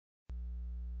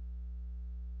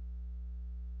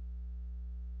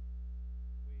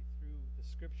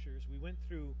scriptures. We went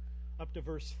through up to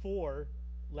verse 4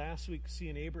 last week,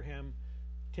 seeing Abraham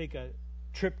take a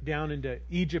trip down into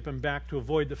Egypt and back to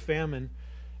avoid the famine.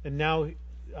 And now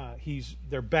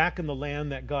they're back in the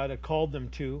land that God had called them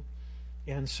to.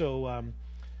 And so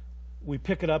we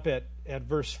pick it up at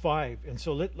verse 5. And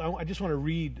so I just want to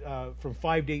read from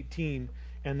 5 to 18,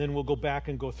 and then we'll go back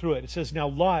and go through it. It says, "Now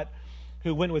Lot,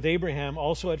 who went with Abraham,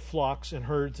 also had flocks and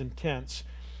herds and tents,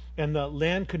 and the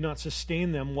land could not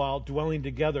sustain them while dwelling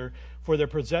together, for their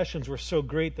possessions were so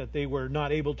great that they were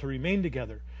not able to remain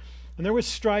together. And there was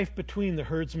strife between the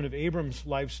herdsmen of Abram's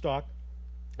livestock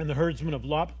and the herdsmen of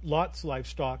Lot's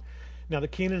livestock. Now the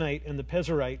Canaanite and the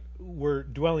Perizzite were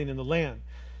dwelling in the land.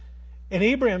 And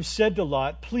Abraham said to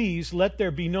Lot, 'Please let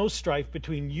there be no strife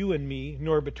between you and me,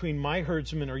 nor between my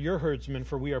herdsmen or your herdsmen,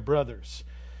 for we are brothers.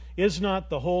 Is not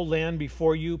the whole land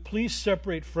before you? Please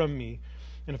separate from me.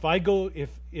 And if I go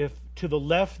if to the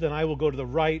left, then I will go to the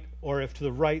right, or if to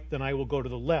the right, then I will go to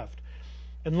the left.'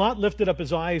 And Lot lifted up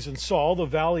his eyes and saw all the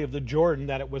valley of the Jordan,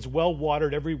 that it was well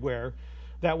watered everywhere.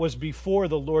 That was before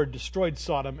the Lord destroyed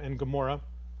Sodom and Gomorrah,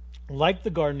 like the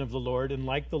garden of the Lord, and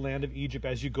like the land of Egypt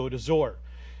as you go to Zoar.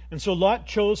 And so Lot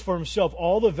chose for himself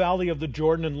all the valley of the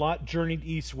Jordan, and Lot journeyed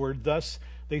eastward. Thus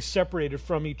they separated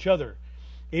from each other.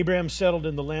 Abraham settled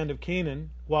in the land of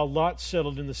Canaan, while Lot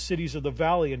settled in the cities of the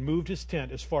valley and moved his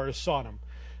tent as far as Sodom.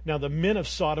 Now the men of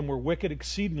Sodom were wicked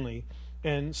exceedingly,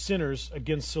 and sinners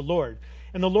against the Lord.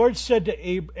 And the Lord said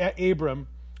to Abram,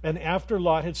 and after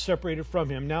Lot had separated from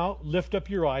him, 'Now lift up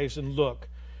your eyes and look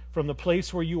from the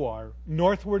place where you are,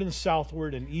 northward and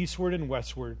southward and eastward and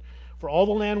westward. For all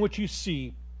the land which you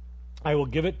see, I will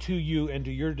give it to you and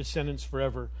to your descendants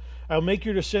forever. I will make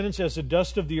your descendants as the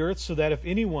dust of the earth, so that if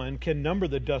anyone can number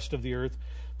the dust of the earth,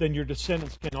 then your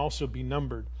descendants can also be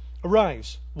numbered.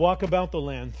 Arise, walk about the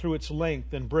land through its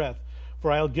length and breadth,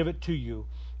 for I will give it to you.'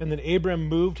 And then Abram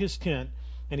moved his tent,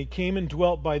 and he came and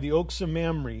dwelt by the oaks of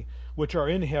Mamre, which are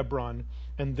in Hebron,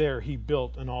 and there he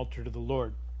built an altar to the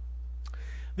Lord."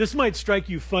 This might strike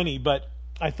you funny, but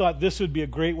I thought this would be a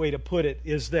great way to put it,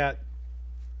 is that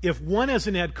if one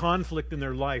hasn't had conflict in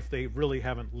their life, they really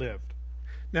haven't lived.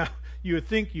 Now, you would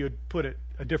think you would put it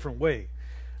a different way,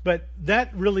 but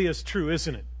that really is true,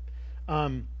 isn't it?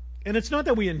 And it's not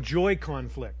that we enjoy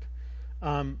conflict,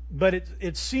 but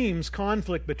it seems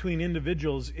conflict between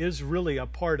individuals is really a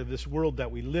part of this world that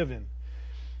we live in.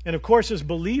 And of course, as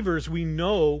believers, we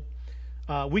know,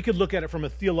 we could look at it from a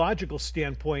theological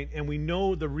standpoint, and we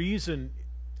know the reason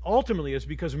ultimately is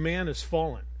because man is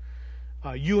fallen.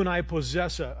 You and I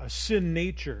possess a sin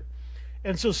nature.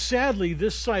 And so sadly,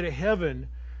 this side of heaven,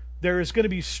 there is going to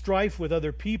be strife with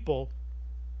other people,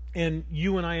 and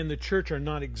you and I in the church are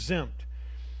not exempt.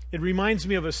 It reminds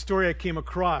me of a story I came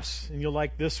across, and you'll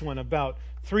like this one, about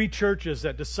 3 churches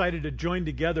that decided to join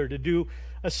together to do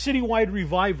a citywide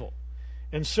revival.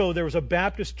 And so there was a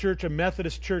Baptist church, a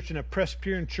Methodist church, and a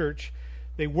Presbyterian church.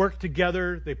 They worked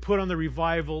together. They put on the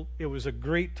revival. It was a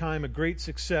great time, a great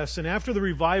success. And after the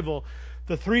revival,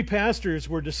 the 3 pastors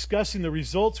were discussing the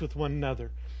results with one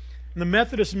another. And the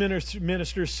Methodist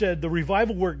minister said, "The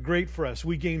revival worked great for us.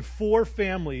 We gained 4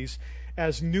 families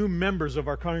as new members of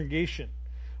our congregation."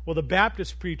 Well, the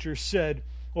Baptist preacher said,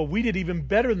 "Well, we did even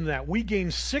better than that. We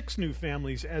gained 6 new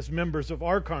families as members of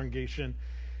our congregation."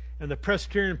 And the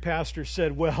Presbyterian pastor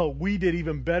said, "Well, we did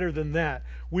even better than that.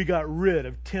 We got rid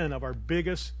of 10 of our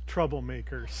biggest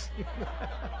troublemakers."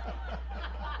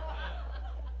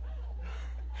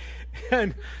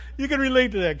 And you can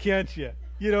relate to that, can't you?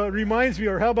 You know, it reminds me,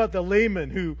 or how about the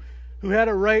layman who had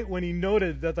it right when he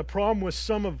noted that the problem with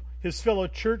some of his fellow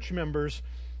church members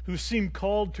who seemed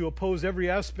called to oppose every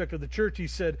aspect of the church. He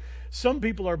said, "Some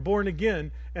people are born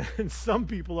again, and some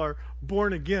people are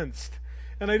born against."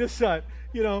 And I just thought,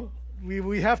 you know,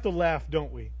 we have to laugh,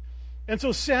 don't we? And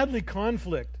so sadly,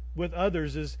 conflict with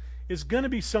others is going to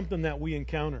be something that we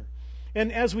encounter.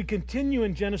 And as we continue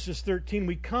in Genesis 13,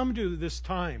 we come to this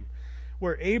time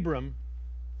where Abram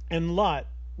and Lot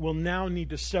will now need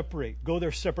to separate, go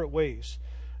their separate ways.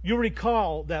 You'll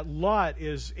recall that Lot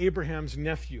is Abraham's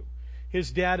nephew.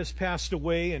 His dad has passed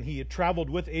away, and he had traveled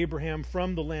with Abraham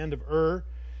from the land of Ur.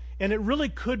 And it really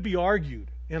could be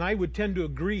argued, and I would tend to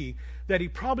agree, that he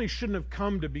probably shouldn't have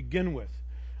come to begin with.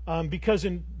 Because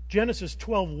in Genesis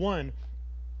 12:1,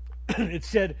 it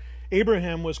said,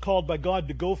 "Abraham was called by God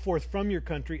to go forth from your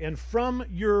country and from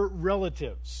your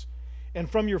relatives and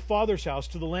from your father's house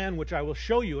to the land which I will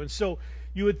show you." And so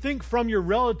you would think from your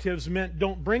relatives meant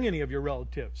don't bring any of your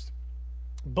relatives.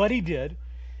 But he did.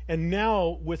 And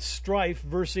now with strife,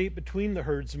 verse 8, between the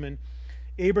herdsmen,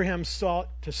 Abraham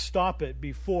sought to stop it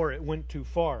before it went too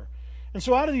far. And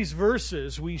so out of these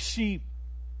verses, we see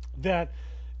that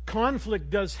conflict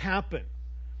does happen.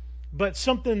 But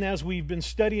something, as we've been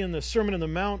studying the Sermon on the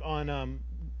Mount on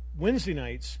Wednesday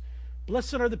nights,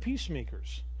 blessed are the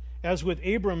peacemakers. As with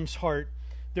Abram's heart,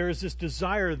 there is this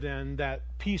desire then that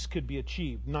peace could be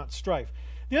achieved, not strife.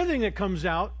 The other thing that comes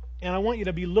out, and I want you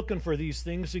to be looking for these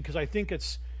things because I think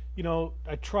it's,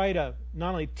 I try to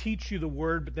not only teach you the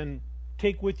Word, but then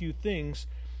take with you things,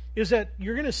 is that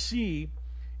you're going to see,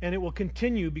 and it will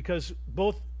continue because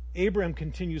both Abraham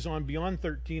continues on beyond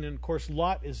 13, and of course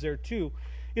Lot is there too,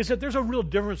 is that there's a real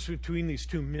difference between these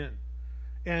two men.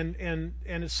 And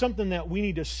it's something that we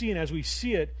need to see, and as we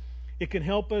see it, it can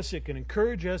help us, it can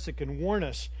encourage us, it can warn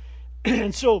us.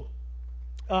 And so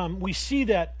we see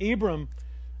that Abram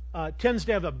tends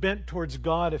to have a bent towards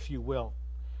God, if you will,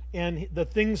 and the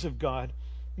things of God,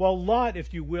 while Lot,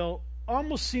 if you will,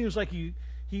 almost seems like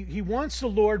he wants the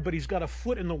Lord, but he's got a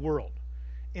foot in the world.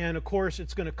 And of course,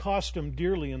 it's going to cost him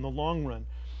dearly in the long run.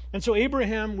 And so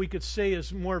Abraham, we could say,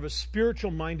 is more of a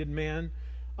spiritual-minded man,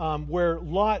 where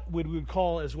Lot we would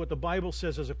call as what the Bible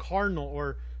says as a carnal,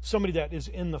 or somebody that is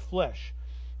in the flesh.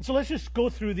 And so let's just go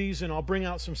through these, and I'll bring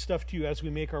out some stuff to you as we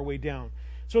make our way down.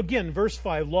 So again, verse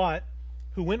 5, Lot,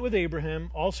 who went with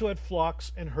Abraham, also had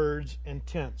flocks and herds and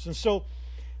tents. And so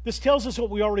this tells us what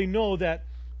we already know, that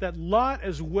Lot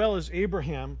as well as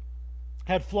Abraham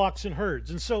had flocks and herds.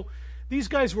 And so these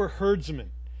guys were herdsmen.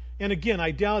 And again,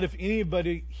 I doubt if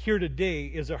anybody here today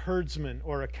is a herdsman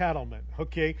or a cattleman,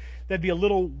 okay? That'd be a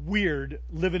little weird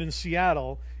living in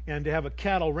Seattle and to have a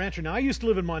cattle rancher. Now, I used to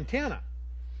live in Montana,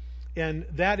 and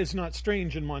that is not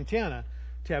strange in Montana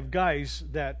to have guys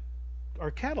that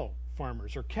are cattle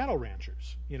farmers or cattle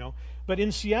ranchers, But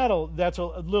in Seattle, that's a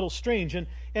little strange. And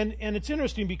it's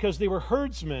interesting because they were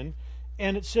herdsmen,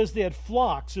 and it says they had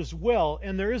flocks as well,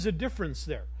 and there is a difference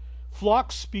there.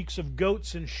 Flocks speaks of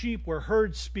goats and sheep, where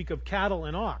herds speak of cattle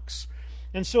and ox.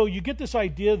 And so you get this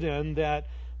idea then that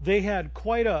they had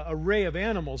quite an array of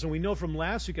animals. And we know from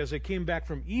last week, as they came back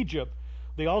from Egypt,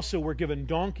 they also were given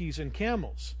donkeys and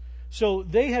camels. So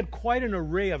they had quite an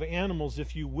array of animals,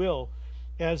 if you will,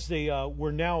 as they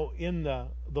were now in the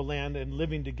land and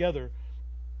living together.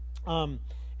 And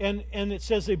it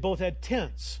says they both had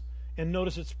tents. And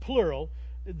notice it's plural,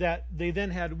 that they then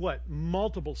had what?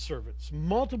 Multiple servants,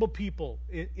 multiple people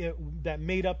that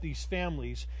made up these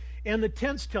families. And the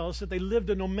tents tell us that they lived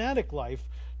a nomadic life,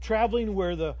 traveling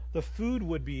where the food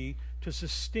would be to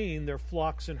sustain their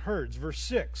flocks and herds. Verse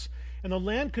 6, and the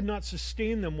land could not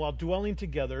sustain them while dwelling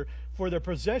together, for their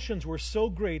possessions were so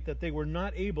great that they were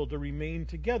not able to remain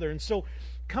together. And so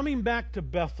coming back to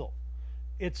Bethel,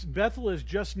 Bethel is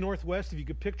just northwest. If you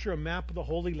could picture a map of the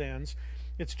Holy Lands,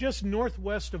 it's just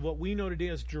northwest of what we know today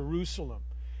as Jerusalem.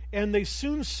 And they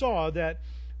soon saw that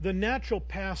the natural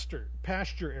pasture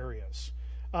areas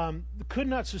could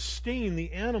not sustain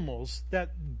the animals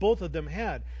that both of them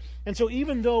had. And so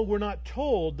even though we're not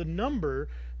told the number,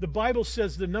 the Bible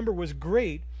says the number was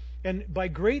great. And by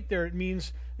great there, it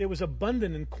means it was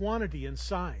abundant in quantity and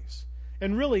size.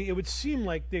 And really, it would seem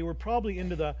like they were probably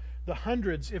into the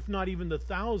hundreds, if not even the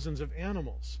thousands of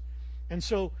animals. And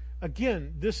so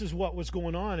again, this is what was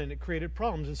going on, and it created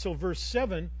problems. And so verse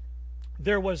 7,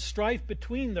 there was strife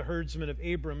between the herdsmen of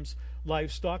Abram's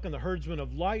livestock and the herdsmen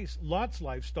of Lot's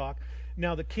livestock.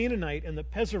 Now the Canaanite and the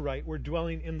Pezerite were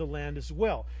dwelling in the land as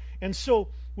well. And so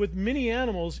with many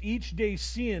animals, each day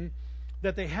seeing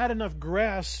that they had enough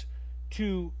grass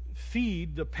to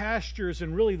feed the pastures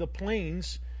and really the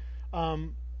plains,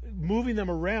 moving them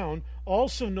around.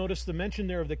 Also notice the mention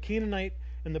there of the Canaanite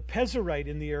and the Pezerite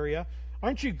in the area.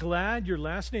 Aren't you glad your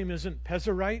last name isn't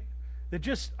Pezerite?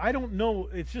 I don't know,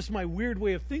 it's just my weird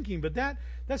way of thinking, but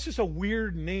that's just a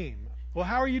weird name. Well,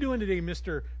 how are you doing today,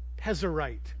 Mr.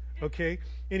 Pezerite? Okay,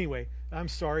 anyway, I'm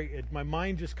sorry, my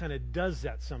mind just kind of does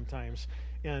that sometimes,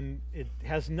 and it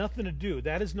has nothing to do.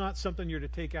 That is not something you're to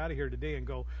take out of here today and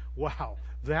go, wow,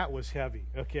 that was heavy,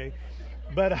 okay?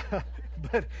 But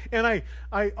I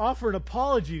offer an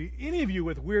apology to any of you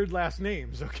with weird last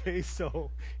names, okay?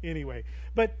 So anyway,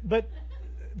 but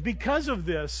because of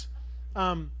this,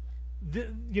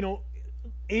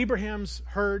 Abraham's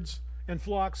herds and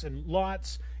flocks and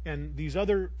Lot's and these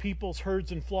other people's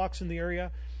herds and flocks in the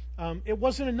area, it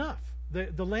wasn't enough.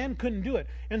 The land couldn't do it.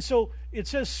 And so it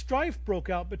says strife broke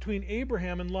out between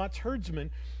Abraham and Lot's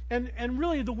herdsmen. And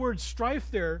really the word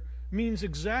strife there means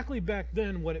exactly back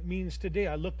then what it means today.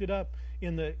 I looked it up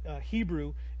in the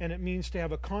Hebrew, and it means to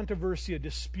have a controversy, a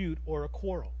dispute, or a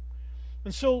quarrel.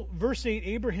 And so verse 8,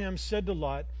 Abraham said to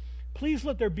Lot, please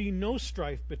let there be no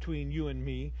strife between you and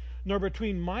me, nor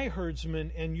between my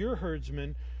herdsmen and your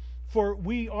herdsmen, for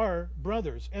we are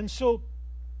brothers. And so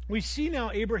we see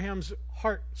now Abraham's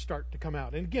heart start to come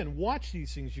out. And again, watch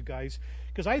these things, you guys,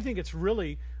 because I think it's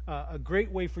really a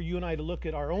great way for you and I to look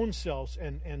at our own selves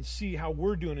and see how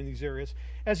we're doing in these areas.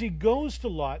 As he goes to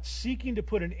Lot, seeking to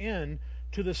put an end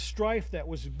to the strife that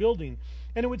was building.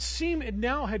 And it would seem it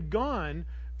now had gone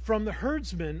from the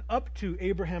herdsmen up to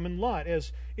Abraham and Lot,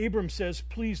 as Abram says,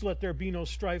 please let there be no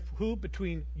strife, who?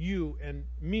 Between you and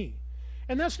me.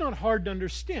 And that's not hard to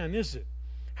understand, is it?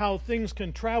 How things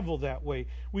can travel that way.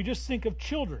 We just think of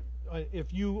children.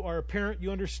 If you are a parent,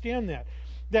 you understand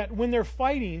that when they're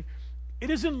fighting, it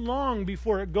isn't long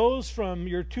before it goes from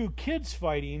your two kids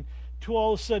fighting to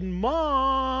all of a sudden,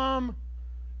 Mom,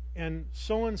 and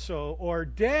so, or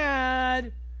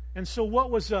Dad. And so what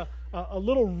was a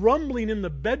little rumbling in the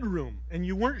bedroom, and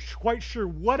you weren't quite sure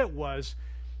what it was,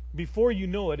 before you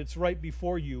know it, it's right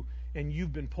before you, and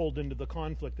you've been pulled into the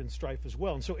conflict and strife as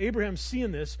well. And so Abraham's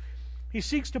seeing this. He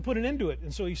seeks to put an end to it.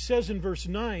 And so he says in verse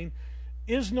 9,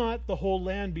 is not the whole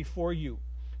land before you?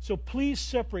 So please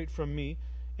separate from me.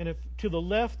 And if to the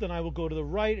left, then I will go to the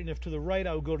right. And if to the right,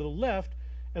 I will go to the left.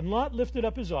 And Lot lifted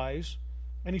up his eyes,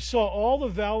 and he saw all the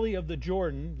valley of the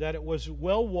Jordan, that it was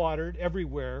well watered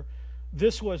everywhere.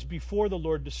 This was before the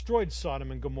Lord destroyed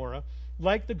Sodom and Gomorrah,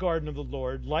 like the garden of the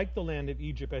Lord, like the land of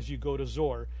Egypt, as you go to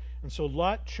Zoar. And so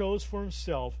Lot chose for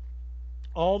himself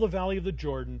all the valley of the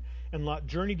Jordan, and Lot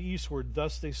journeyed eastward.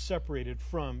 Thus they separated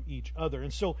from each other.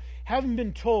 And so, having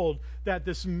been told that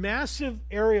this massive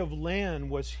area of land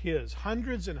was his,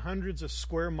 hundreds and hundreds of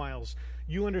square miles,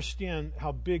 you understand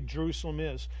how big Jerusalem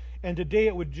is. And today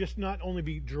it would just not only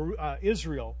be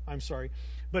Israel,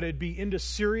 but it'd be into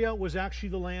Syria was actually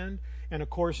the land, and of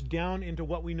course down into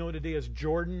what we know today as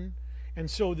Jordan.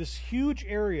 And so this huge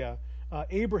area,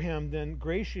 Abraham then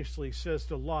graciously says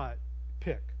to Lot,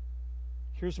 pick.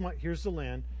 Here's the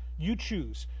land. You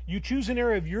choose. You choose an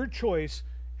area of your choice,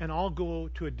 and I'll go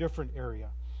to a different area.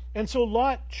 And so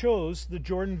Lot chose the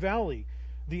Jordan Valley.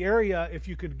 The area, if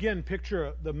you could again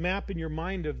picture the map in your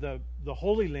mind of the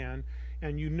Holy Land,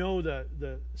 and you know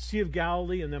the Sea of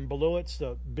Galilee, and then below it's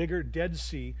the bigger Dead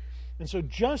Sea. And so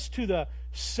just to the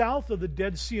south of the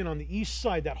Dead Sea and on the east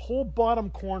side, that whole bottom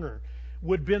corner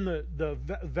would have been the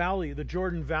valley, the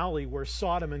Jordan Valley, where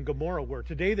Sodom and Gomorrah were.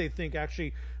 Today they think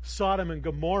actually Sodom and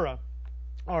Gomorrah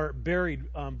are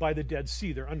buried by the Dead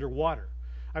Sea. They're underwater.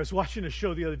 I was watching a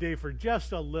show the other day for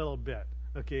just a little bit.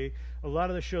 Okay, a lot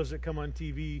of the shows that come on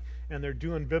TV and they're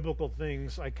doing biblical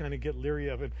things, I kind of get leery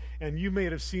of it. And you may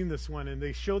have seen this one, and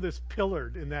they show this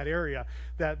pillar in that area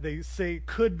that they say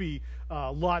could be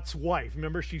Lot's wife.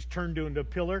 Remember, she's turned into a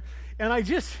pillar. And I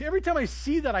just, every time I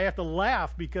see that, I have to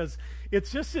laugh because it's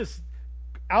just this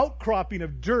outcropping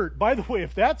of dirt. By the way,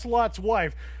 if that's Lot's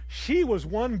wife, she was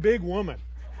one big woman.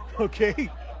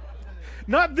 Okay?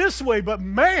 Not this way, but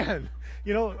man!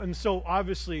 You know, and so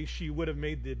obviously she would have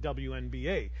made the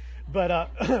WNBA.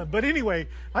 But anyway,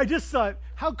 I just thought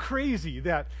how crazy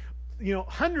that, you know,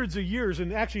 hundreds of years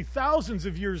and actually thousands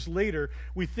of years later,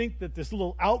 we think that this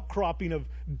little outcropping of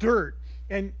dirt,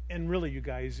 and really, you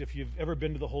guys, if you've ever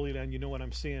been to the Holy Land, you know what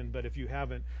I'm saying, but if you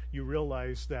haven't, you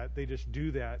realize that they just do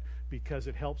that because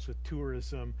it helps with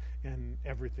tourism and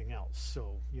everything else.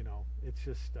 So, you know, it's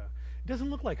just, it doesn't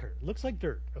look like her. It looks like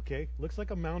dirt, okay? Looks like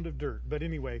a mound of dirt. But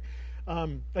anyway,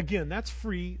 again, that's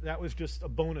free. That was just a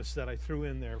bonus that I threw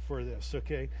in there for this,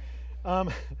 okay?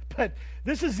 But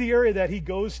this is the area that he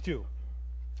goes to.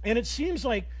 And it seems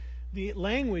like the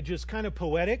language is kind of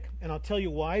poetic, and I'll tell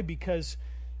you why, because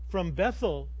from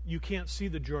Bethel, you can't see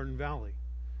the Jordan Valley.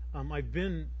 I've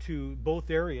been to both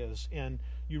areas, and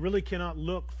you really cannot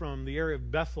look from the area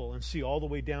of Bethel and see all the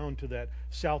way down to that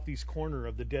southeast corner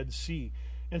of the Dead Sea.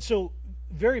 And so,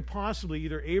 very possibly,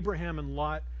 either Abraham and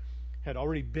Lot had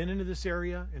already been into this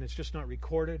area, and it's just not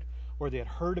recorded, or they had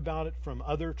heard about it from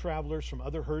other travelers, from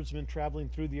other herdsmen traveling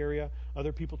through the area,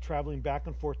 other people traveling back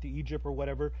and forth to Egypt or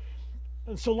whatever.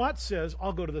 And so Lot says,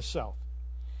 I'll go to the south.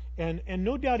 And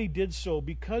no doubt he did so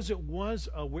because it was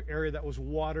an area that was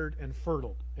watered and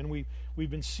fertile. And we've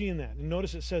been seeing that. And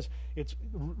notice it says, it's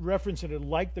referencing it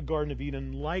like the Garden of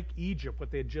Eden, like Egypt, what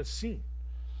they had just seen.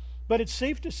 But it's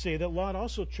safe to say that Lot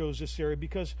also chose this area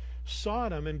because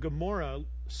Sodom and Gomorrah,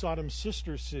 Sodom's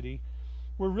sister city,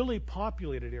 were really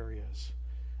populated areas.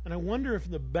 And I wonder if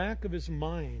in the back of his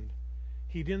mind,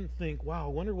 he didn't think, wow, I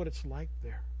wonder what it's like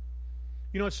there.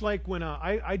 You know, it's like when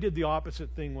I did the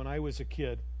opposite thing when I was a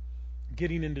kid,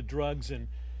 getting into drugs and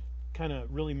kind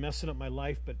of really messing up my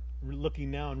life, but looking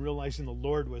now and realizing the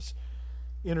Lord was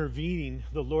intervening,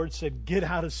 the Lord said, get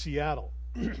out of Seattle.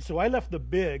 So I left the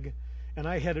big and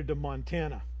I headed to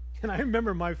Montana. And I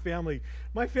remember my family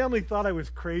thought I was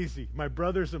crazy. My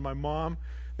brothers and my mom,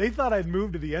 they thought I'd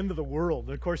moved to the end of the world.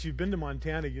 And of course, you've been to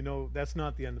Montana, you know that's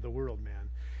not the end of the world, man.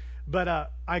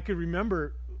 But I could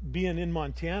remember being in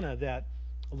Montana that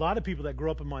a lot of people that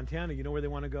grow up in Montana, you know where they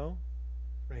want to go?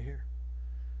 Right here.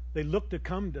 They look to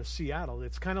come to Seattle.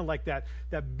 It's kind of like that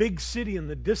big city in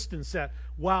the distance that,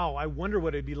 wow, I wonder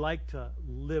what it'd be like to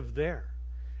live there.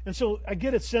 And so I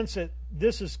get a sense that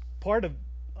this is part of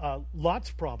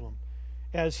Lot's problem,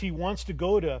 as he wants to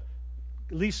go to,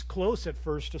 at least close at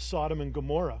first, to Sodom and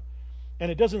Gomorrah.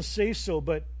 And it doesn't say so,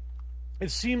 but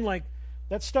it seemed like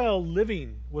that style of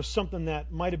living was something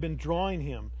that might have been drawing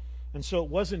him. And so it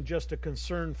wasn't just a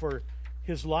concern for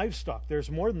his livestock.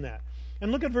 There's more than that.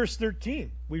 And look at verse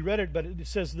 13. We read it, but it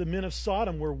says the men of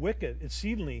Sodom were wicked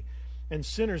exceedingly and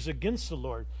sinners against the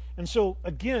Lord. And so,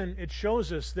 again, it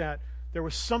shows us that there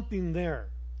was something there.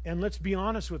 And let's be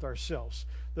honest with ourselves.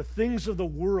 The things of the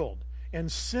world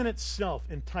and sin itself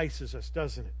entices us,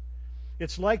 doesn't it?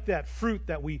 It's like that fruit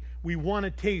that we want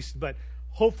to taste, but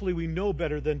hopefully we know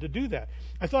better than to do that.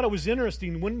 I thought it was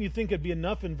interesting. Wouldn't you think it'd be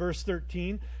enough in verse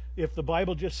 13 if the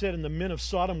Bible just said, and the men of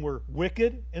Sodom were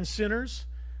wicked and sinners?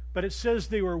 But it says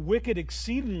they were wicked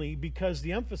exceedingly, because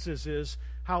the emphasis is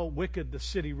how wicked the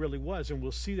city really was. And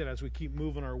we'll see that as we keep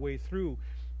moving our way through.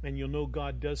 And you'll know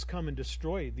God does come and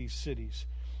destroy these cities.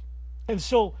 And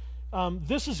so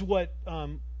this is what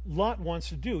Lot wants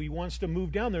to do. He wants to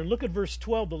move down there. And look at verse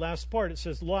 12, the last part. It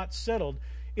says, Lot settled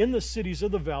in the cities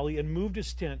of the valley and moved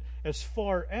his tent as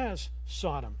far as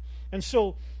Sodom. And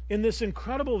so in this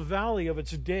incredible valley of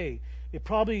its day, it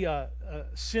probably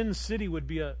Sin City would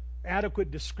be a adequate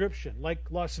description, like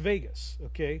Las Vegas,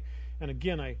 okay? And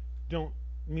again, I don't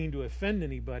mean to offend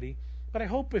anybody, but I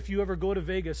hope if you ever go to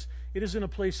Vegas, it isn't a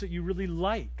place that you really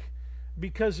like,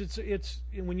 because it's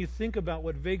when you think about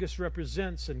what Vegas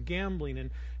represents and gambling and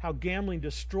how gambling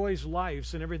destroys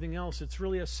lives and everything else, it's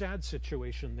really a sad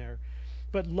situation there.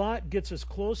 But Lot gets as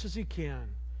close as he can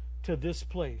to this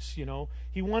place, you know.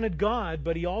 He wanted God,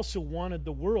 but he also wanted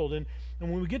the world. And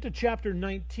when we get to chapter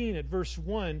 19 at verse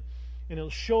 1, and it'll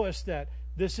show us that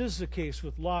this is the case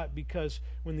with Lot, because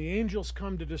when the angels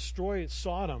come to destroy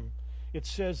Sodom, it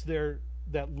says there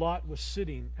that Lot was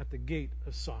sitting at the gate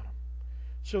of Sodom.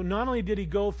 So not only did he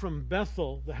go from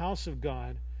Bethel, the house of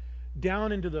God,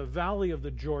 down into the valley of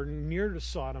the Jordan, near to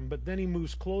Sodom, but then he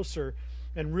moves closer.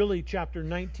 And really, chapter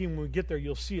 19, when we get there,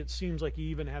 you'll see it seems like he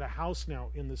even had a house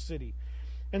now in the city.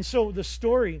 And so the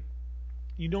story,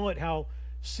 you know it, how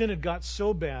sin had got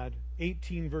so bad,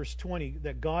 18 verse 20,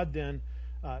 that God then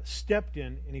stepped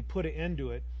in and he put an end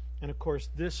to it. And of course,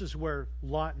 this is where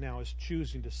Lot now is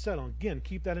choosing to settle. Again,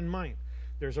 keep that in mind.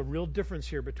 There's a real difference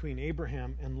here between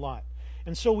Abraham and Lot.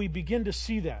 And so we begin to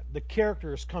see that. The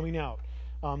character is coming out.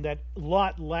 That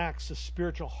Lot lacks a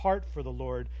spiritual heart for the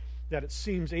Lord that it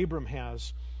seems Abram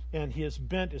has. And his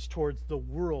bent is towards the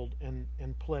world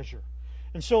and pleasure.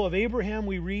 And so of Abraham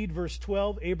we read, verse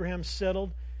 12, Abraham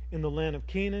settled in the land of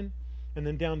Canaan. And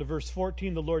then down to verse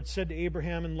 14, the Lord said to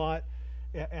Abraham and Lot,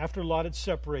 after Lot had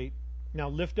separated, now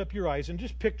lift up your eyes, and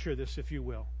just picture this, if you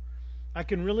will. I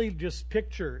can really just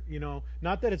picture, you know,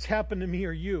 not that it's happened to me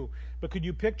or you, but could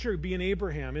you picture being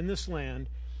Abraham in this land,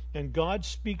 and God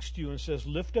speaks to you and says,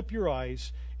 lift up your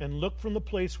eyes and look from the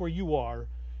place where you are,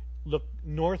 look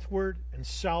northward and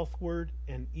southward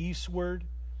and eastward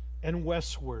and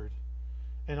westward.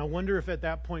 And I wonder if at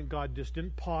that point God just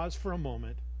didn't pause for a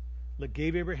moment,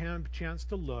 gave Abraham a chance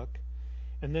to look,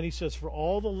 and then he says, for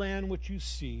all the land which you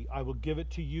see, I will give it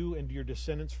to you and to your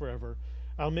descendants forever.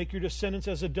 I'll make your descendants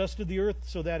as the dust of the earth,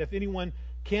 so that if anyone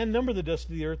can number the dust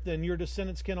of the earth, then your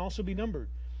descendants can also be numbered.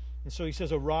 And so he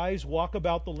says, arise, walk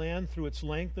about the land through its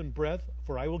length and breadth,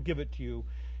 for I will give it to you.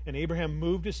 And Abraham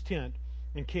moved his tent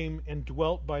and came and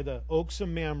dwelt by the oaks of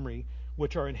Mamre,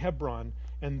 which are in Hebron,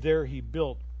 and there he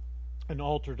built an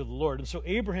altar to the Lord. And so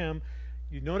Abraham,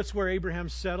 you notice where Abraham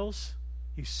settles?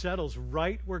 He settles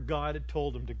right where God had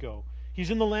told him to go. He's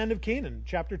in the land of Canaan,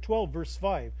 chapter 12, verse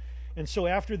 5. And so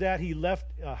after that, he left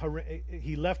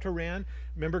Haran.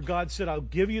 Remember, God said, I'll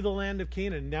give you the land of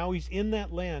Canaan. Now he's in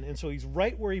that land, and so he's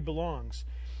right where he belongs.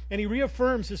 And he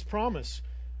reaffirms his promise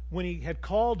when he had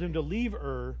called him to leave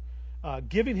Ur,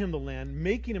 giving him the land,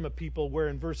 making him a people, where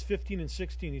in verse 15 and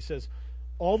 16 he says,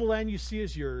 all the land you see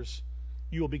is yours.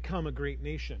 You will become a great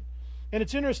nation. And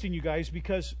it's interesting, you guys,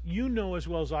 because you know as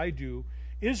well as I do,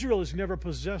 Israel has never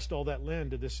possessed all that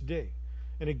land to this day.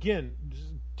 And again,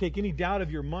 take any doubt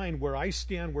of your mind where I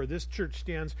stand, where this church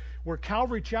stands, where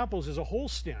Calvary Chapels as a whole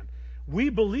stand. We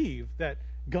believe that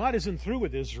God isn't through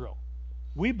with Israel.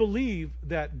 we believe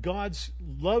that God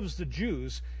loves the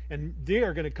Jews, and they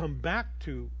are going to come back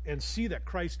to and see that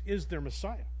Christ is their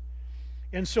Messiah.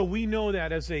 And so we know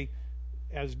that as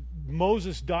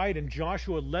Moses died and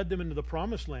Joshua led them into the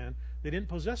promised land, they didn't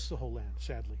possess the whole land,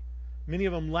 sadly. Many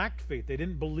of them lacked faith. They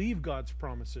didn't believe God's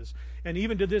promises. And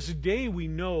even to this day, we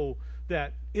know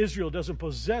that Israel doesn't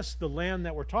possess the land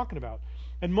that we're talking about.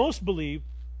 And most believe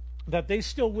that they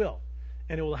still will.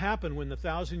 And it will happen when the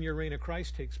 1,000-year reign of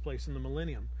Christ takes place in the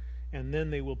millennium. And then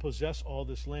they will possess all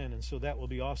this land. And so that will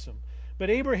be awesome.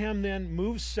 But Abraham then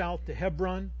moves south to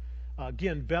Hebron.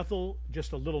 Again, Bethel,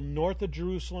 just a little north of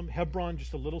Jerusalem. Hebron,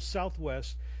 just a little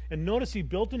southwest. And notice he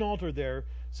built an altar there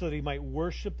so that he might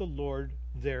worship the Lord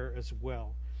there as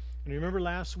well. And remember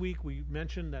last week we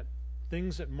mentioned that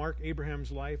things that mark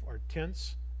Abraham's life are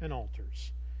tents and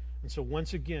altars. And so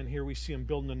once again, here we see him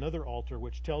building another altar,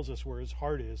 which tells us where his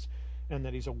heart is and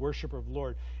that he's a worshiper of the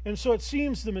Lord. And so it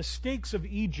seems the mistakes of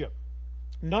Egypt,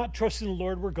 not trusting the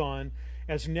Lord, were gone,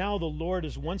 as now the Lord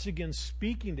is once again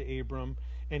speaking to Abram,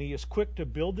 and he is quick to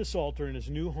build this altar in his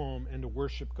new home and to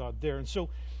worship God there. And so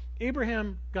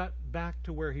Abraham got back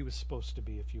to where he was supposed to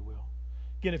be, if you will.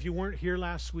 Again, if you weren't here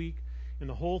last week, and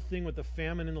the whole thing with the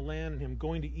famine in the land and him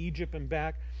going to Egypt and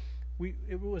back,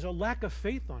 it was a lack of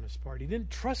faith on his part. He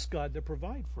didn't trust God to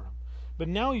provide for him. But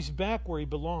now he's back where he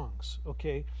belongs,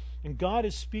 okay? And God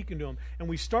is speaking to him. And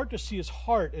we start to see his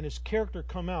heart and his character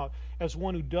come out as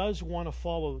one who does want to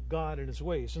follow God in his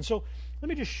ways. And so let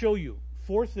me just show you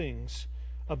 4 things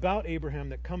about Abraham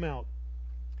that come out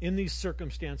in these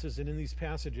circumstances and in these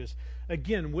passages.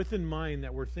 Again, with in mind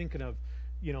that we're thinking of,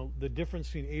 the difference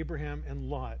between Abraham and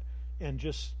Lot, and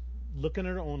just looking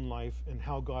at our own life and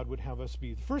how God would have us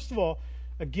be. First of all,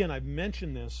 again, I've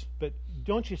mentioned this, but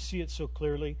don't you see it so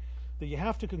clearly that you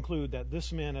have to conclude that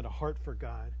this man had a heart for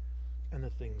God and the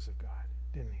things of God,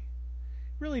 didn't he?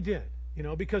 Really did,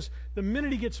 because the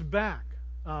minute he gets back,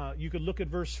 you could look at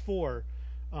verse 4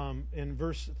 and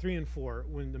verse 3 and 4.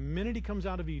 When the minute he comes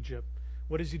out of Egypt,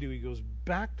 what does he do? He goes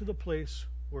back to the place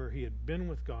where he had been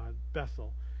with God,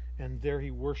 Bethel, and there he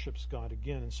worships God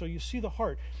again. And so you see the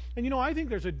heart. And I think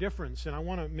there's a difference, and I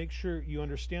want to make sure you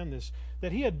understand this,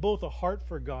 that he had both a heart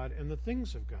for God and the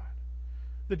things of God.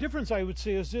 The difference, I would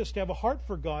say, is this: to have a heart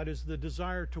for God is the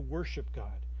desire to worship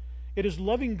God. It is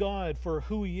loving God for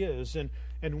who he is and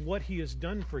what he has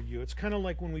done for you. It's kind of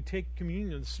like when we take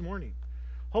communion this morning.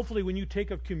 Hopefully when you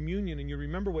take up communion and you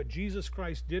remember what Jesus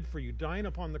Christ did for you, dying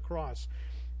upon the cross,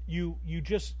 you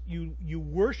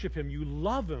worship him, you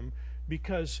love him,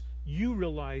 because you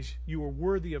realize you are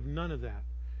worthy of none of that.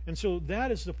 And so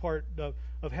that is the part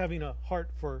of having a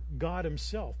heart for God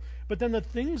himself. But then the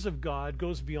things of God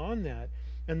goes beyond that,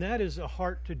 and that is a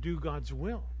heart to do God's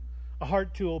will, a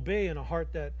heart to obey, and a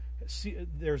heart that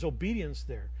there's obedience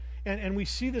there. And we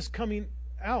see this coming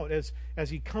out as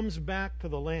he comes back to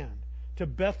the land, to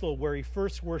Bethel, where he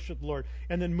first worshiped the Lord,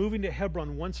 and then moving to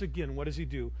Hebron once again. What does he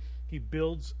do? He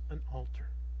builds an altar.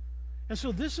 And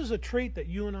so this is a trait that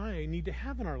you and I need to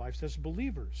have in our lives as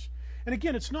believers. And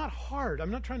again, it's not hard.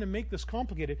 I'm not trying to make this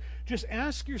complicated. Just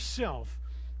ask yourself,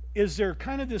 is there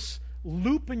kind of this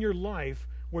loop in your life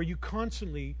where you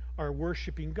constantly are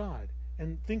worshiping God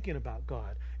and thinking about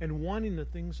God and wanting the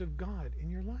things of God in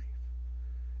your life?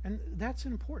 And that's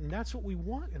important. That's what we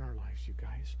want in our lives, you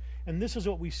guys. And this is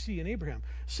what we see in Abraham.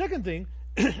 Second thing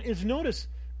is, notice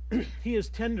he is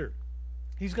tender.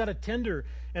 He's got a tender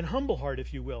and humble heart,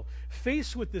 if you will.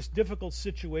 Faced with this difficult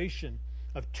situation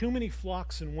of too many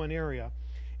flocks in one area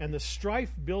and the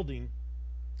strife building,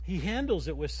 he handles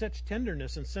it with such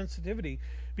tenderness and sensitivity,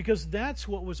 because that's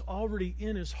what was already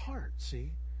in his heart,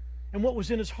 see? And what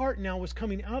was in his heart now was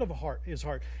coming out of his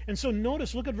heart. And so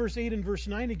notice, look at verse 8 and verse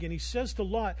 9 again. He says to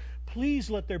Lot,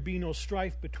 please let there be no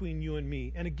strife between you and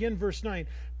me. And again, verse 9,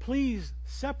 please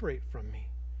separate from me.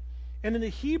 And in the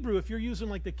Hebrew, if you're using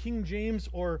like the King James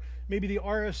or maybe the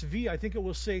RSV, I think it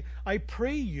will say, I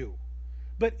pray you.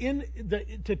 But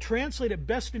to translate it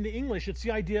best into English, it's the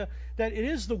idea that it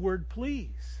is the word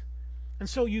please. And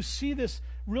so you see this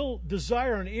real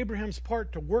desire on Abraham's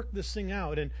part to work this thing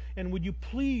out. And would you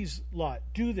please, Lot,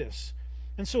 do this?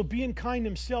 And so being kind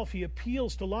himself, he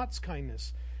appeals to Lot's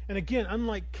kindness. And again,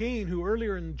 unlike Cain, who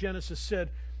earlier in Genesis said,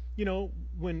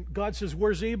 when God says,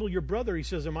 where's Abel, your brother? He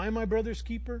says, am I my brother's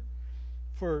keeper?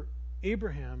 For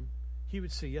Abraham, he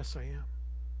would say, yes, I am.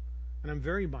 And I'm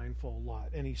very mindful of Lot.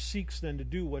 And he seeks then to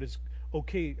do what is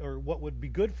okay, or what would be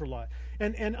good for Lot.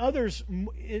 And others,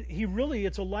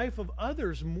 it's a life of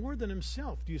others more than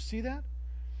himself. Do you see that?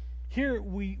 Here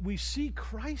we see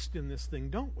Christ in this thing,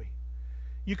 don't we?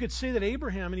 You could say that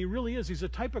Abraham, and he really is, he's a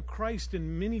type of Christ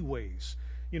in many ways.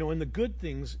 in the good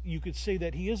things, you could say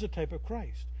that he is a type of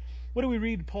Christ. What do we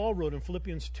read Paul wrote in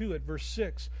Philippians 2 at verse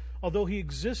 6? Although he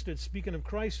existed, speaking of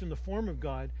Christ in the form of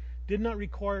God, did not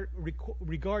regard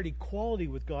equality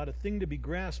with God a thing to be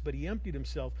grasped, but he emptied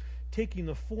himself, taking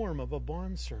the form of a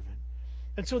bondservant.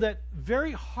 And so that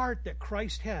very heart that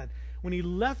Christ had, when he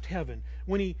left heaven,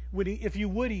 when he if you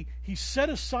would, he set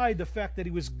aside the fact that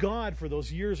he was God for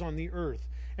those years on the earth,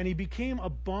 and he became a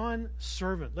bond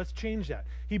servant. Let's change that.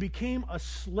 He became a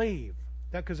slave,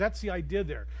 because that's the idea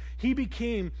there. He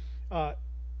became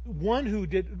one who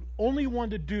only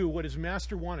wanted to do what his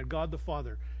master wanted, God the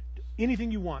Father.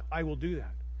 Anything you want, I will do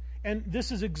that. And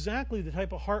this is exactly the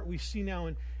type of heart we see now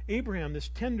in Abraham, this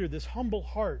tender, this humble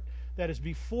heart that is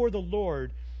before the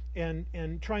Lord and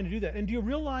trying to do that. And do you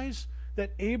realize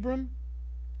that Abram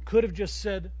could have just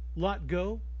said, Lot,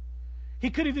 go? He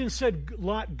could have even said,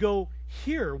 Lot, go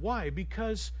here. Why?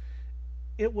 Because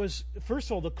it was, first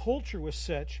of all, the culture was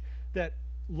such that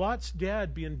Lot's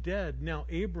dad being dead, now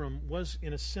Abram was,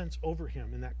 in a sense, over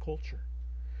him in that culture.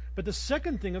 But the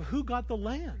second thing of who got the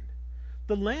land.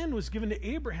 The land was given to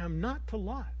Abraham, not to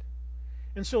Lot.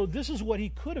 And so this is what he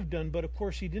could have done, but of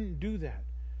course he didn't do that.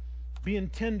 Being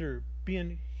tender,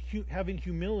 having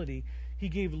humility, he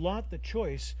gave Lot the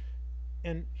choice,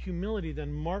 and humility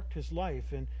then marked his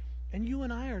life. And you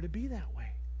and I are to be that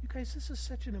way. You guys, this is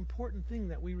such an important thing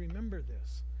that we remember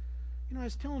this. I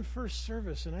was telling first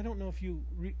service, and I don't know if you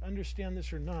understand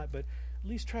this or not, but at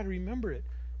least try to remember it.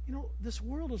 This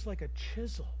world is like a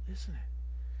chisel, isn't it?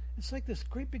 It's like this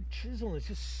great big chisel, and it's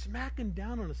just smacking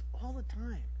down on us all the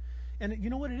time. And you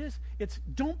know what it is? It's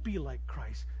don't be like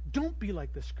Christ. Don't be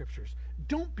like the Scriptures.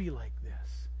 Don't be like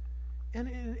this. And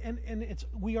it's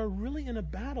we are really in a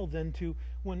battle then to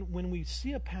when we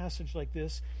see a passage like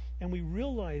this and we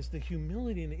realize the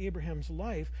humility in Abraham's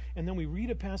life, and then we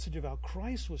read a passage of how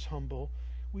Christ was humble,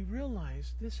 we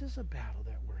realize this is a battle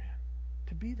that we're in,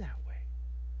 to be that way.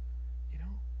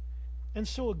 And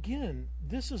so again,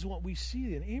 this is what we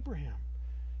see in Abraham.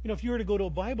 If you were to go to a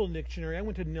Bible dictionary, I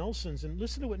went to Nelson's, and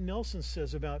listen to what Nelson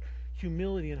says about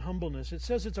humility and humbleness. It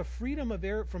says it's a freedom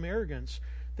from arrogance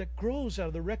that grows out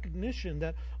of the recognition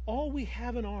that all we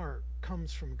have and are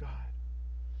comes from God.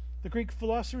 The Greek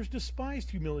philosophers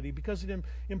despised humility because it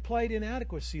implied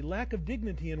inadequacy, lack of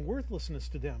dignity, and worthlessness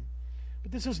to them.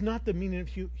 But this is not the meaning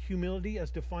of humility as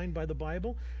defined by the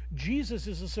Bible. Jesus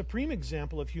is a supreme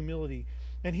example of humility,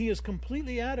 and he is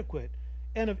completely adequate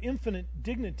and of infinite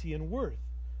dignity and worth.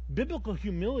 Biblical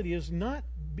humility is not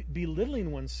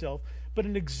belittling oneself, but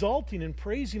an exalting and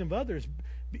praising of others,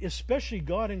 especially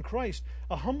God and Christ.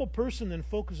 A humble person then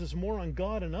focuses more on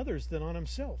God and others than on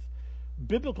himself.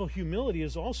 Biblical humility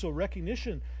is also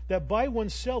recognition that by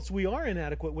oneself we are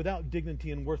inadequate, without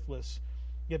dignity, and worthless.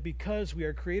 Yet because we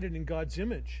are created in God's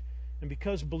image, and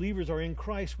because believers are in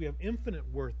Christ, we have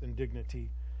infinite worth and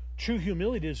dignity. True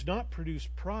humility does not produce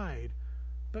pride,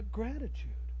 but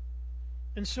gratitude.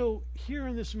 And so here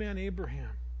in this man Abraham,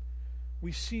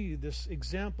 we see this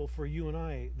example for you and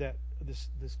I, that this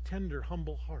tender,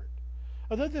 humble heart.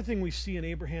 Another thing we see in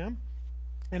Abraham,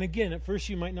 and again, at first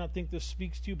you might not think this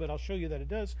speaks to you, but I'll show you that it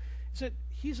does, is that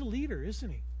he's a leader, isn't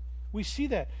he? We see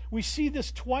that. We see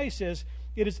this twice, as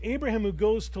it is Abraham who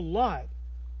goes to Lot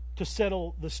to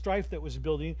settle the strife that was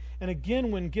building, and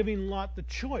again when giving Lot the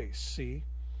choice, see?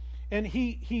 And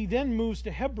he then moves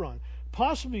to Hebron,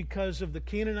 possibly because of the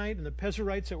Canaanite and the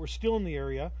Pezerites that were still in the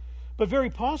area, but very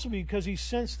possibly because he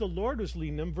sensed the Lord was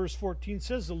leading him. Verse 14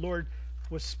 says the Lord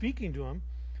was speaking to him.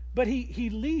 But he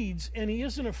leads, and he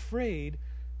isn't afraid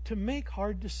to make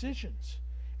hard decisions.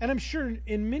 And I'm sure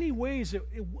in many ways it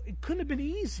couldn't have been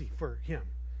easy for him.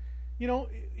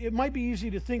 It might be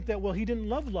easy to think that, well, he didn't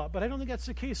love Lot, but I don't think that's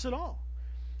the case at all.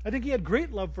 I think he had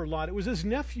great love for Lot. It was his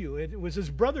nephew. It was his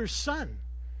brother's son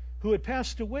who had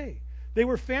passed away. They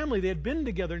were family. They had been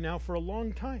together now for a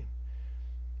long time.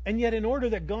 And yet, in order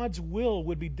that God's will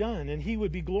would be done and he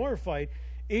would be glorified,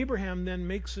 Abraham then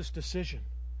makes this decision.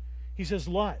 He says,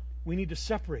 Lot, we need to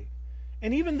separate.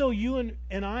 And even though you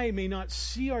and I may not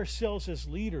see ourselves as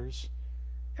leaders,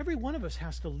 every one of us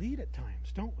has to lead at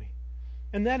times, don't we?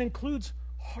 And that includes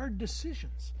hard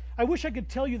decisions. I wish I could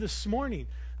tell you this morning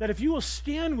that if you will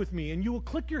stand with me and you will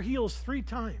click your heels 3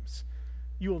 times,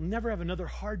 you will never have another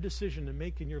hard decision to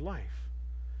make in your life.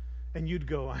 And you'd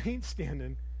go, I ain't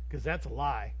standing, because that's a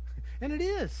lie. And it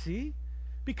is, see?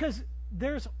 Because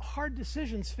there's hard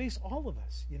decisions face all of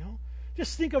us,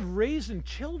 Just think of raising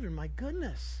children, my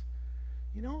goodness.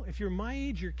 If you're my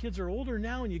age, your kids are older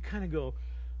now, and you kind of go,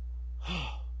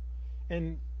 oh.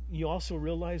 And you also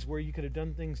realize where you could have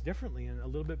done things differently and a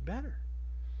little bit better.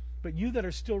 But you that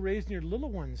are still raising your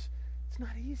little ones, it's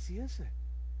not easy, is it?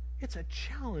 It's a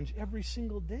challenge every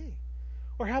single day.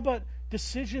 Or how about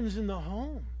decisions in the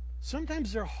home?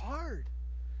 Sometimes they're hard.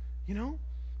 You know,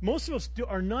 most of us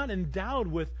are not endowed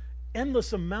with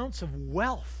endless amounts of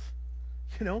wealth.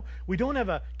 You know, we don't have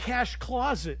a cash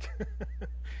closet.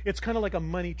 It's kind of like a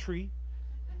money tree.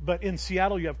 But in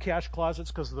Seattle, you have cash closets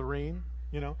because of the rain,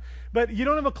 you know. But you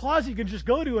don't have a closet you can just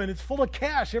go to, and it's full of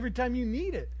cash every time you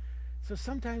need it. So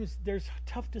sometimes there's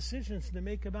tough decisions to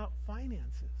make about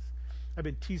finances. I've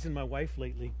been teasing my wife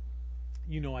lately.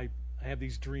 You know, I have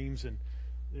these dreams, and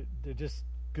they're just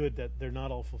good that they're not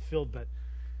all fulfilled. But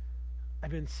I've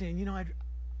been saying, you know, I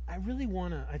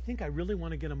think I really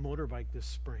want to get a motorbike this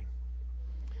spring.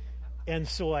 And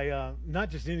so I, not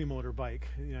just any motorbike,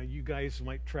 you know, you guys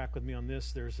might track with me on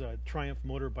this. There's Triumph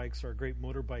motorbikes are great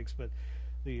motorbikes, but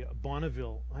the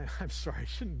Bonneville, I'm sorry, I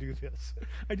shouldn't do this.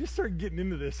 I just started getting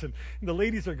into this, and the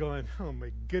ladies are going, oh my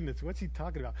goodness, what's he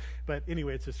talking about? But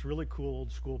anyway, it's this really cool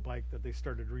old school bike that they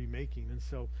started remaking. And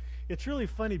so it's really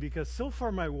funny because so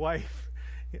far my wife,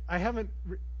 I haven't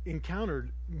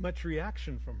encountered much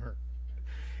reaction from her.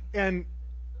 And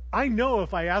I know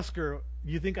if I ask her,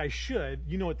 you think I should,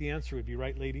 you know what the answer would be,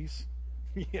 right, ladies?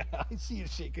 Yeah, I see you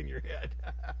shaking your head.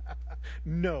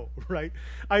 No, right?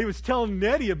 I was telling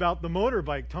Nettie about the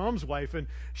motorbike, Tom's wife, and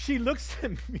she looks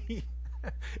at me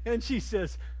and she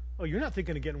says, oh, you're not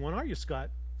thinking of getting one, are you,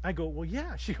 Scott? I go, well,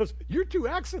 yeah. She goes, you're too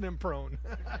accident prone.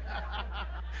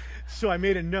 So I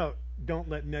made a note, don't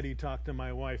let Nettie talk to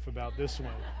my wife about this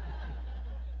one.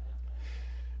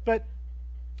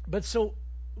 But so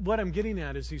what I'm getting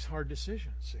at is these hard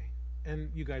decisions, see?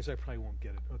 And you guys, I probably won't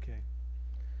get it, okay?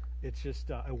 It's just,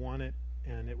 I want it,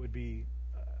 and it would be,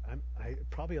 I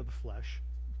probably have the flesh,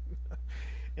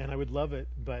 and I would love it,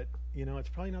 but, you know, it's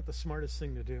probably not the smartest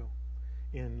thing to do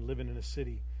in living in a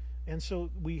city. And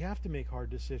so we have to make hard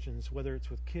decisions, whether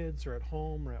it's with kids or at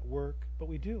home or at work, but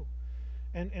we do.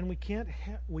 And we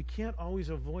can't always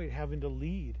avoid having to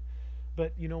lead.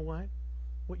 But you know what?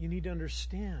 What you need to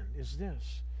understand is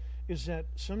this, is that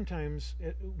sometimes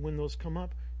when those come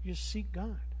up, you seek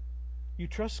God. You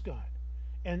trust God.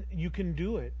 And you can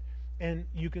do it. And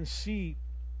you can see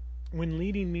when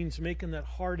leading means making that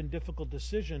hard and difficult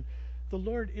decision, the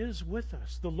Lord is with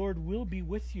us. The Lord will be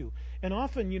with you. And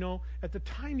often, you know, at the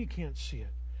time you can't see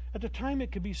it. At the time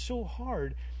it could be so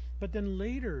hard. But then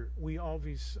later we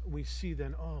see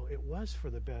then, oh, it was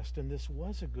for the best and this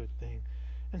was a good thing.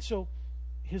 And so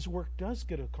his work does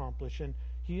get accomplished and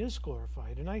he is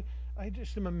glorified. And I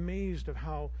just am amazed of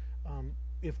how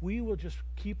if we will just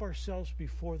keep ourselves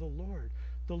before the Lord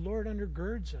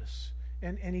undergirds us.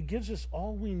 And he gives us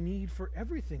all we need for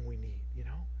everything we need, you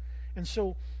know. And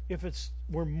so if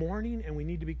we're mourning and we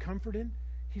need to be comforted,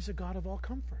 he's a God of all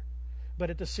comfort. But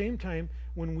at the same time,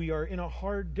 when we are in a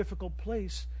hard, difficult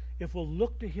place, if we'll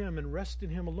look to him and rest in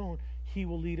him alone, he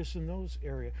will lead us in those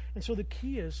areas. And so the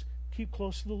key is keep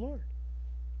close to the Lord.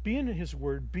 Be in his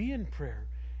word, be in prayer,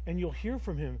 and you'll hear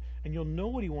from him, and you'll know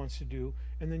what he wants to do,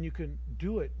 and then you can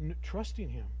do it trusting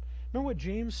him. Remember what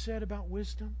James said about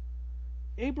wisdom?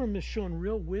 Abram is showing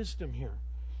real wisdom here.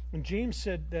 And James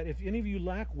said that if any of you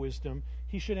lack wisdom,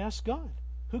 he should ask God,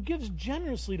 who gives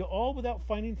generously to all without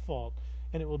finding fault,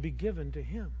 and it will be given to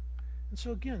him. And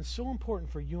so again, so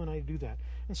important for you and I to do that.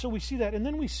 And so we see that. And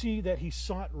then we see that he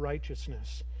sought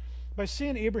righteousness. By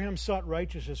saying Abraham sought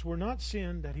righteousness, we're not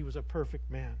saying that he was a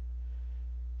perfect man.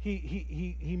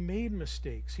 He made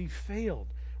mistakes. He failed.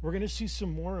 We're going to see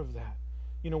some more of that.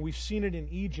 You know, we've seen it in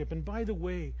Egypt. And by the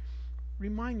way,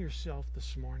 remind yourself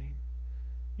this morning,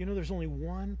 you know, there's only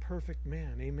one perfect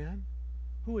man. Amen?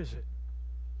 Who is it?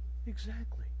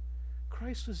 Exactly.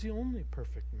 Christ is the only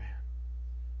perfect man.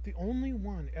 The only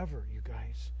one ever, you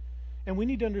guys. And we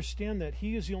need to understand that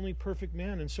he is the only perfect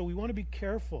man. And so we want to be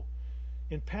careful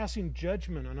in passing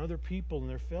judgment on other people and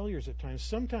their failures at times.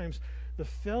 Sometimes the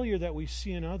failure that we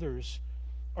see in others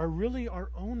are really our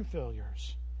own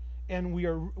failures. And we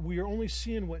are only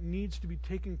seeing what needs to be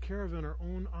taken care of in our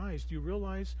own eyes. Do you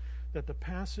realize that the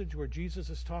passage where Jesus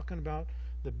is talking about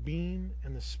the beam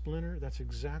and the splinter, that's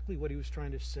exactly what he was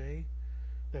trying to say?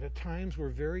 That at times we're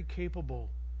very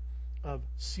capable of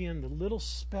seeing the little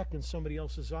speck in somebody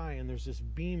else's eye, and there's this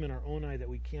beam in our own eye that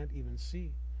we can't even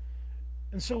see.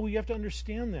 And so we have to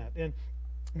understand that.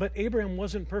 But Abraham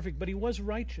wasn't perfect, but he was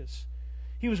righteous.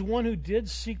 He was one who did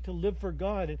seek to live for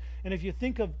God. And if you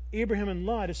think of Abraham and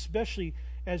Lot, especially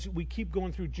as we keep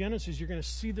going through Genesis, you're going to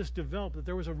see this develop, that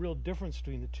there was a real difference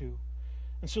between the two.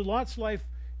 And so Lot's life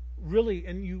really,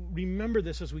 and you remember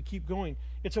this as we keep going,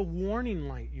 it's a warning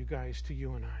light, you guys, to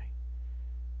you and I.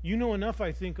 You know enough,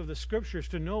 I think, of the scriptures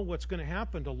to know what's going to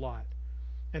happen to Lot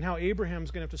and how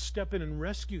Abraham's going to have to step in and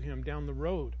rescue him down the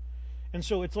road. And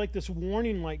so it's like this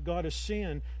warning light God is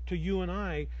saying to you and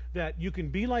I, that you can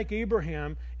be like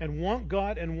Abraham and want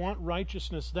God and want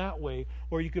righteousness that way,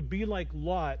 or you could be like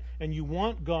Lot and you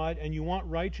want God and you want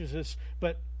righteousness,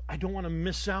 but I don't want to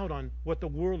miss out on what the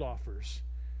world offers.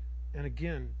 And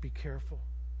again, be careful.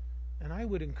 And I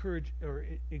would encourage or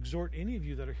exhort any of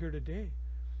you that are here today,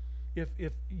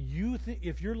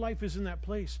 if your life is in that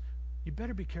place, you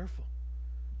better be careful.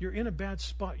 You're in a bad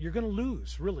spot. You're going to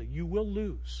lose, really. You will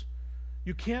lose.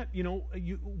 You can't,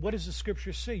 what does the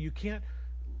scripture say? You can't,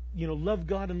 love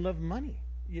God and love money.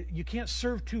 You can't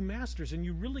serve two masters, and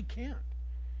you really can't.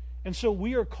 And so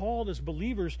we are called as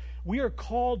believers, we are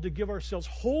called to give ourselves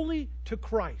wholly to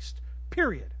Christ,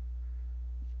 period.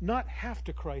 Not half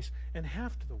to Christ and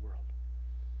half to the world.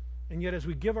 And yet as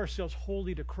we give ourselves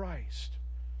wholly to Christ,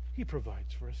 He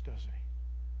provides for us, doesn't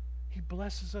He? He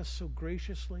blesses us so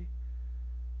graciously.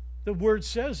 The Word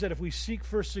says that if we seek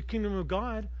first the kingdom of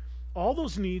God, all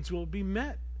those needs will be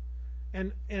met.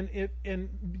 And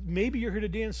maybe you're here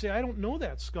today and say, I don't know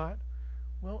that, Scott.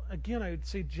 Well, again, I would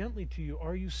say gently to you,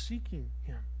 are you seeking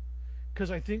Him?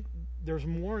 Because I think there's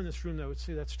more in this room that would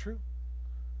say that's true.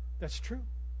 That's true.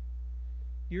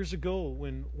 Years ago,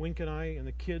 when Wink and I and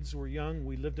the kids were young,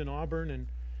 we lived in Auburn,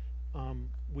 and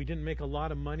we didn't make a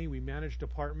lot of money. We managed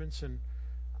apartments, and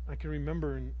I can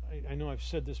remember, and I know I've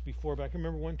said this before, but I can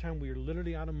remember one time we were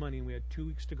literally out of money, and we had 2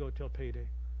 weeks to go till payday.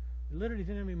 We literally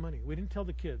didn't have any money. We didn't tell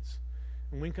the kids.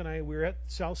 And Wink and I, we were at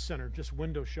South Center just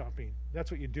window shopping.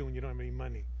 That's what you do when you don't have any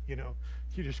money,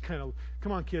 You just kind of,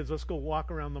 come on, kids, let's go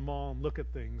walk around the mall and look at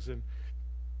things.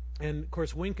 And of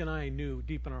course, Wink and I knew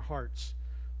deep in our hearts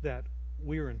that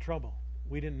we were in trouble.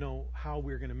 We didn't know how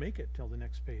we were going to make it till the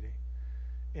next payday.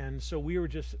 And so we were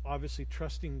just obviously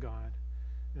trusting God.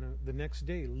 The next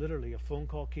day, literally, a phone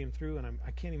call came through, and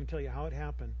I can't even tell you how it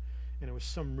happened. And it was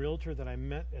some realtor that I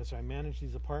met as I managed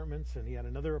these apartments, and he had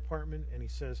another apartment, and he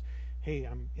says, hey,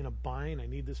 I'm in a bind. I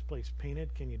need this place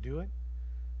painted. Can you do it?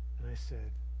 And I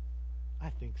said, I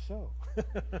think so.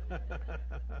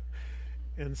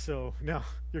 And so now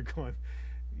you're going,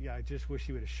 yeah, I just wish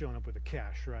he would have shown up with the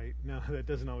cash, right? No, that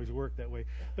doesn't always work that way.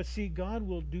 But see, God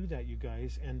will do that, you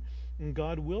guys, and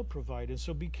God will provide. And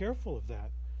so be careful of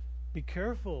that. Be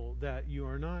careful that you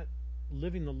are not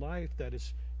living the life that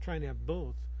is trying to have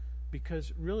both,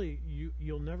 because really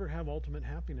you'll never have ultimate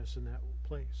happiness in that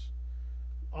place.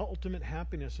 Ultimate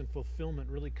happiness and fulfillment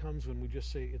really comes when we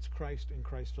just say it's Christ and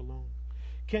Christ alone.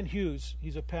 Kent Hughes,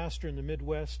 he's a pastor in the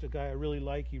Midwest, a guy I really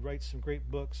like. He writes some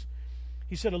great books.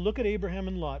 He said, a look at Abraham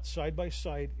and Lot side by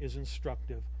side is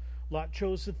instructive. Lot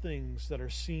chose the things that are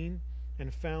seen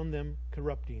and found them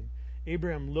corrupting.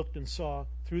 Abraham looked and saw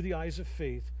through the eyes of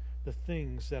faith the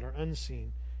things that are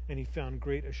unseen, and he found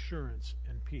great assurance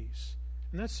and peace.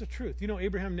 And that's the truth.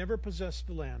 Abraham never possessed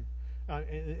the land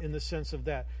in the sense of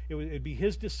that. It'd be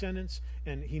his descendants,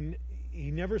 and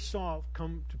he never saw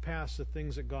come to pass the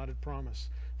things that God had promised,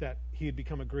 that he had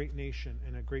become a great nation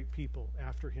and a great people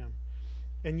after him.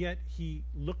 And yet he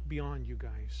looked beyond, you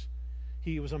guys.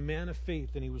 He was a man of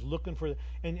faith, and he was looking for...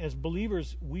 And as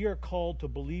believers, we are called to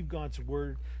believe God's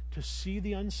word, to see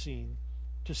the unseen,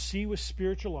 to see with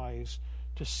spiritual eyes,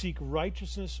 to seek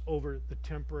righteousness over the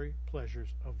temporary pleasures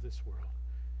of this world.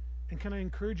 And can I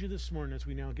encourage you this morning as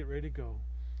we now get ready to go,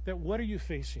 that what are you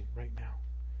facing right now?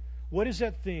 What is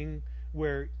that thing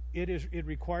where it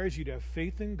requires you to have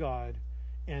faith in God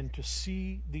and to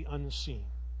see the unseen?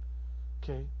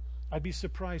 Okay? I'd be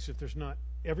surprised if there's not,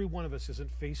 every one of us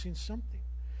isn't facing something.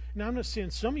 Now, I'm not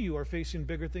saying some of you are facing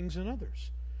bigger things than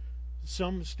others.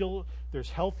 Some still, there's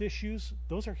health issues.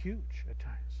 Those are huge at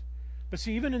times. But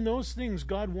see, even in those things,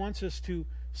 God wants us to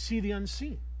see the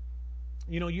unseen.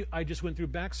 I just went through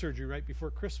back surgery right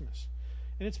before Christmas.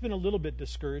 And it's been a little bit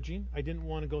discouraging. I didn't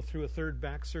want to go through a third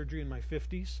back surgery in my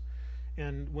 50s.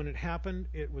 And when it happened,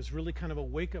 it was really kind of a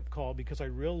wake-up call, because I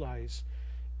realized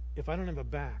if I don't have a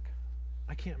back,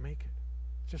 I can't make it.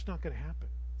 It's just not going to happen.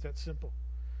 It's that simple.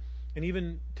 And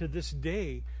even to this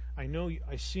day, I know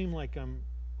I seem like I'm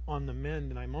on the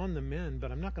mend, and I'm on the mend,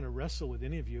 but I'm not going to wrestle with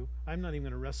any of you. I'm not even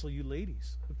going to wrestle you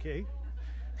ladies, okay?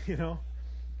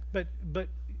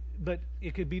 But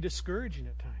it could be discouraging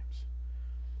at times.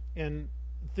 And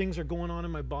things are going on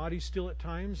in my body still at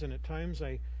times, and at times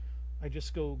I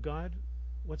just go, God,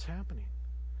 what's happening?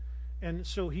 And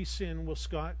so he's saying, well,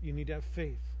 Scott, you need to have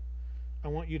faith. I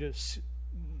want you to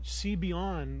see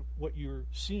beyond what you're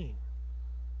seeing,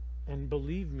 and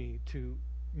believe me, to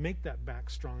make that back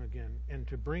strong again and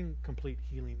to bring complete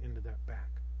healing into that back.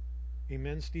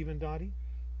 Amen, Stephen Dottie?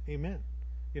 Amen.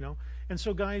 And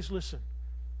so, guys, listen.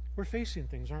 We're facing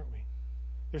things, aren't we?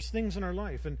 There's things in our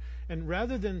life. And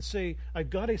rather than say, I've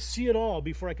got to see it all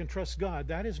before I can trust God,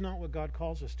 that is not what God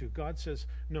calls us to. God says,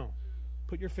 no,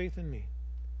 put your faith in me.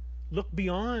 Look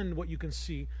beyond what you can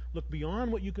see. Look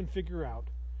beyond what you can figure out.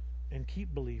 And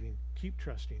keep believing, keep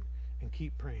trusting, and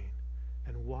keep praying.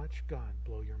 And watch God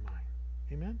blow your mind.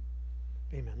 Amen?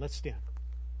 Amen. Let's stand.